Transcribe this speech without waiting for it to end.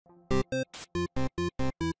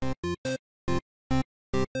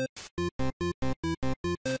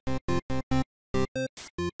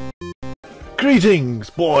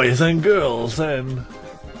Greetings, boys and girls, and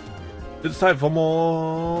it's time for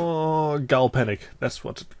more Ghoul Panic. That's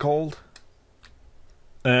what it's called.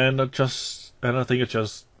 And I think I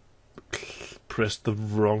just pressed the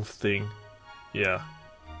wrong thing. Yeah,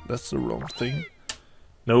 that's the wrong thing.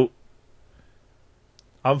 No,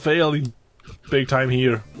 I'm failing big time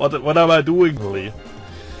here. What am I doing?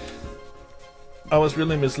 I was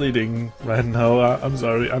really misleading right now. I'm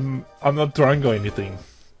sorry. I'm not drunk or anything.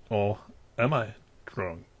 Or am I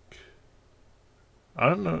drunk? I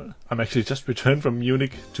don't know. I'm actually just returned from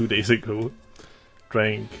Munich 2 days ago.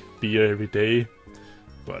 Drank beer every day,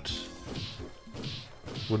 but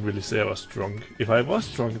wouldn't really say I was drunk. If I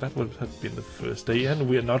was drunk, that would have been the first day, and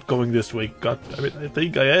we are not going this way. God, I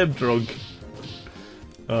think I am drunk.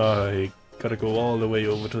 I gotta go all the way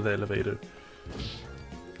over to the elevator.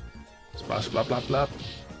 Splash, blah blah blah.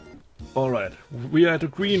 Alright, we are at the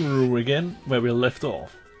green room again, where we left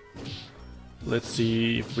off. Let's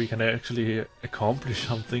see if we can actually accomplish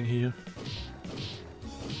something here.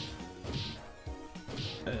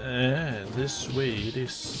 And this way it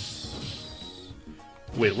is.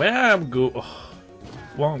 Wait, where am I go? Oh,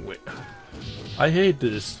 wrong way. I hate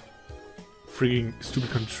this. Freaking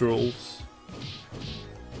stupid controls.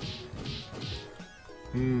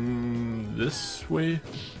 This way?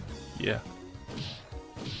 Yeah.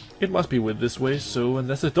 It must be with this way, so, and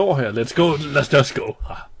there's a door here. Let's go, let's just go.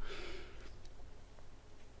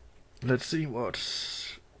 Let's see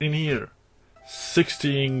what's in here.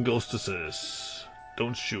 16 ghostesses.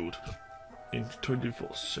 Don't shoot. In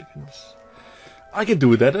 24 seconds. I can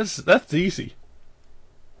do that, that's easy.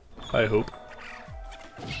 I hope.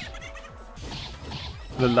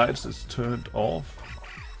 The lights is turned off.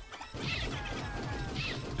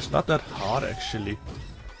 It's not that hard actually.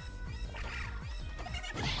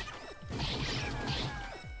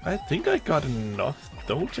 I think I got enough,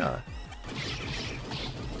 don't I?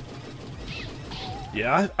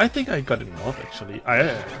 Yeah, I think I got enough actually.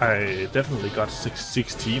 I definitely got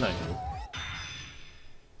 16, I know.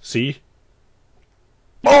 See?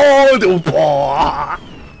 Oh!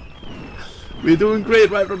 We're doing great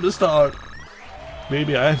right from the start.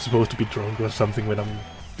 Maybe I am supposed to be drunk or something when I'm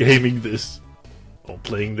gaming this. Or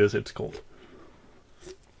playing this, it's called.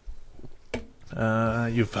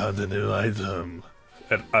 You found a new item.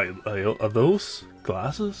 And are those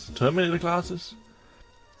glasses? Terminator glasses?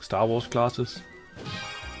 Star Wars glasses?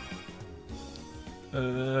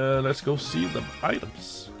 Let's go see the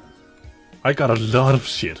items. I got a lot of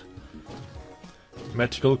shit.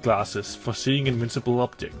 Magical glasses for seeing invincible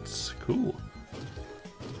objects. Cool.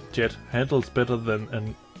 Jet handles better than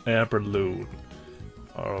an air balloon.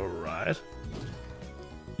 Alright.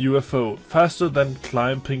 UFO faster than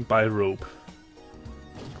climbing by rope.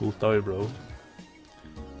 Cool story, bro.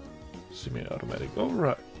 Semi-automatic.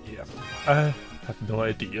 Alright. Yeah. I have no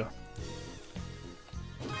idea.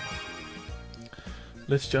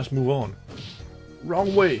 Let's just move on.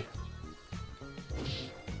 Wrong way.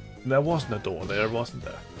 There wasn't a door there, wasn't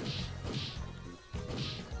there?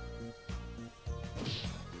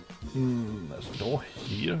 There's a door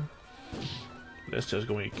here. Let's just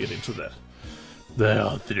go and get into that. There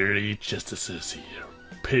are 3 chests here.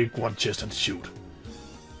 Pick one chest and shoot.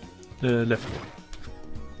 The left one.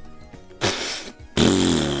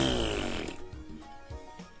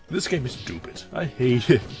 This game is stupid. I hate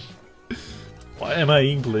it. Why am I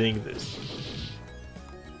even playing this?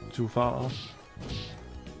 Too far?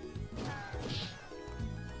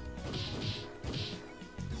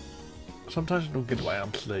 Sometimes I don't get why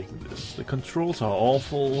I'm playing this. The controls are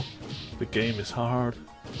awful. The game is hard.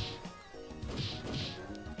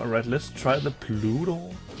 Alright, let's try the blue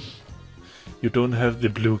door. You don't have the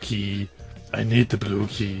blue key. I need the blue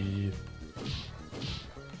key.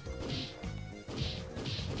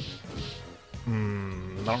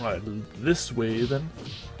 Alright, this way then.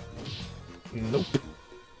 Nope.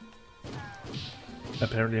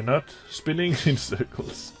 Apparently not. Spinning in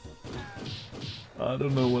circles. I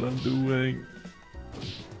don't know what I'm doing.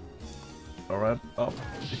 Alright, up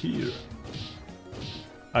here.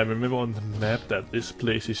 I remember on the map that this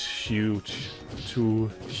place is huge. Too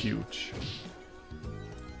huge.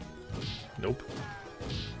 Nope.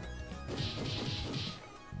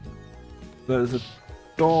 There's a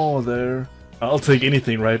door there. I'll take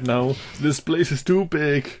anything right now. This place is too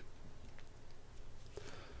big.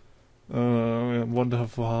 I wonder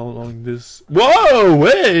for how long this... Whoa!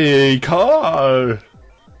 Hey! Car!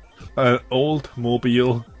 An old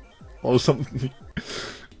mobile. Or something.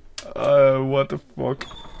 What the fuck?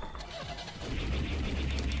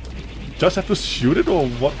 Just have to shoot it or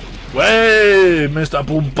what? Way, Mr.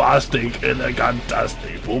 Bombastic,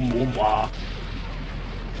 Elegantastic, Boom Boom Bar.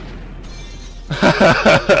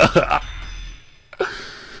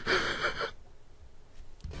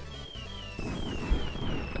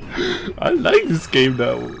 I like this game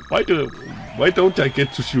now. Why don't I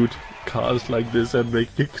get to shoot cars like this and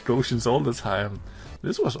make explosions all the time?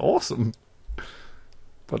 This was awesome.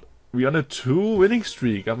 But we're on a 2 winning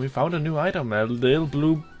streak and we found a new item, a little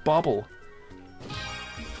blue bubble.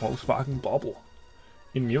 Volkswagen bubble.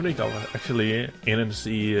 In Munich I was actually in and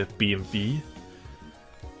see BMW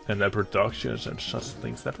and their productions and such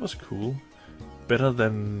things. That was cool. Better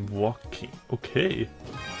than walking. Okay.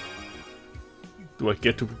 Do I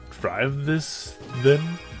get to drive this then?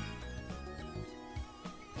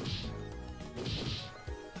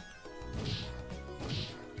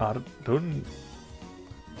 I don't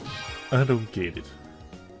get it.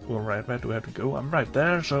 Alright, where do I have to go? I'm right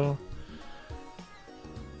there, so...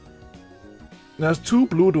 There's 2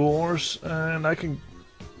 blue doors, and I can...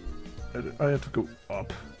 I have to go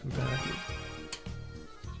up, apparently.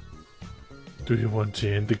 Do you want to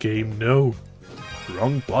end the game? No!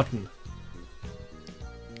 Wrong button.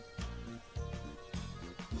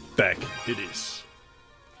 Back it is.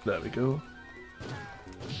 There we go.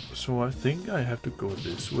 So I think I have to go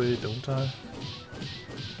this way, don't I?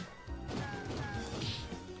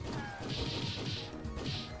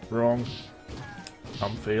 Wrong.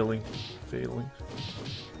 I'm failing.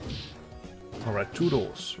 Alright, 2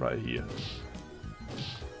 doors right here.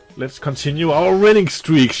 Let's continue our winning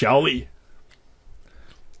streak, shall we?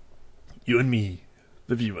 You and me,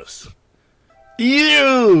 the viewers.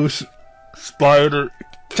 Ew! Spider.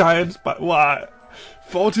 Giant spider. Why?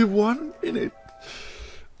 41 in it.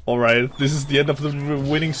 Alright, this is the end of the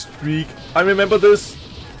winning streak. I remember this.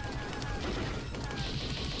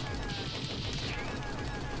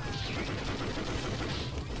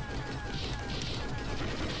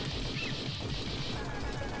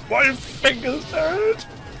 My fingers hurt.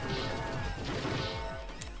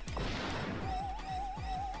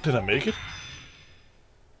 Did I make it?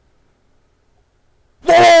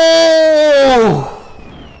 Whoa!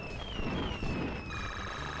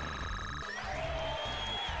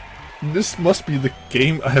 This must be the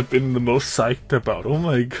game I have been the most psyched about. Oh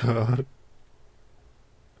my god.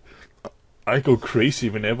 I go crazy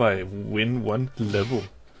whenever I win one level.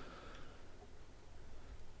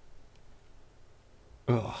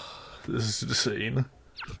 Oh, this is insane.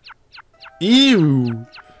 Ew!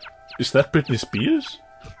 Is that Britney Spears?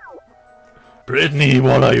 Britney,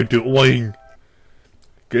 what are you doing?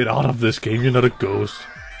 Get out of this game, you're not a ghost.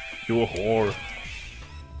 You're a whore.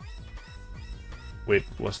 Wait,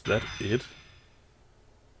 was that it?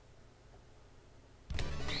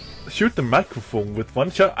 Shoot the microphone with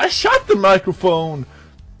 1 shot. I shot the microphone!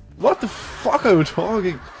 What the fuck are you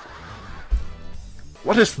talking?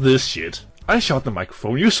 What is this shit? I shot the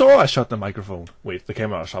microphone. You saw I shot the microphone. Wait, the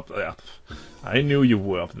camera was up there. I knew you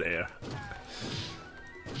were up there.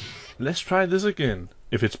 Let's try this again.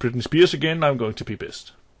 If it's Britney Spears again, I'm going to be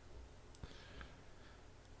pissed.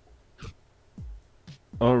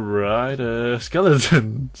 Alright,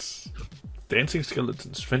 skeletons. Dancing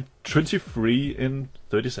skeletons. 23 in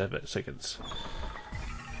 37 seconds.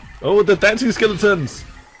 Oh, the dancing skeletons!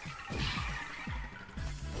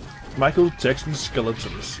 Michael Jackson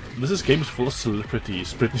skeletons. This game is full of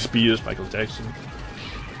celebrities. Britney Spears, Michael Jackson.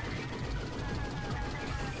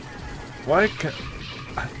 Why can't...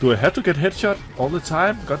 Do I have to get headshot all the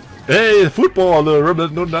time? God. Hey, footballer!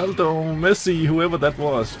 Ronaldo, Messi, whoever that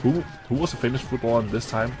was. Who was a famous footballer this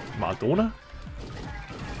time? Maradona?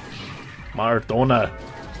 Maradona.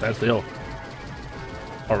 Stand still.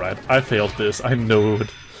 Alright, I failed this. I know it.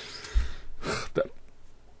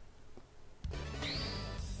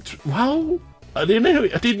 Wow! I didn't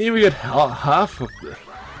even get half of this.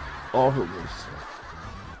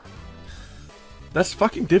 That's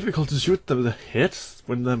fucking difficult to shoot the heads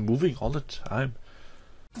when they're moving all the time.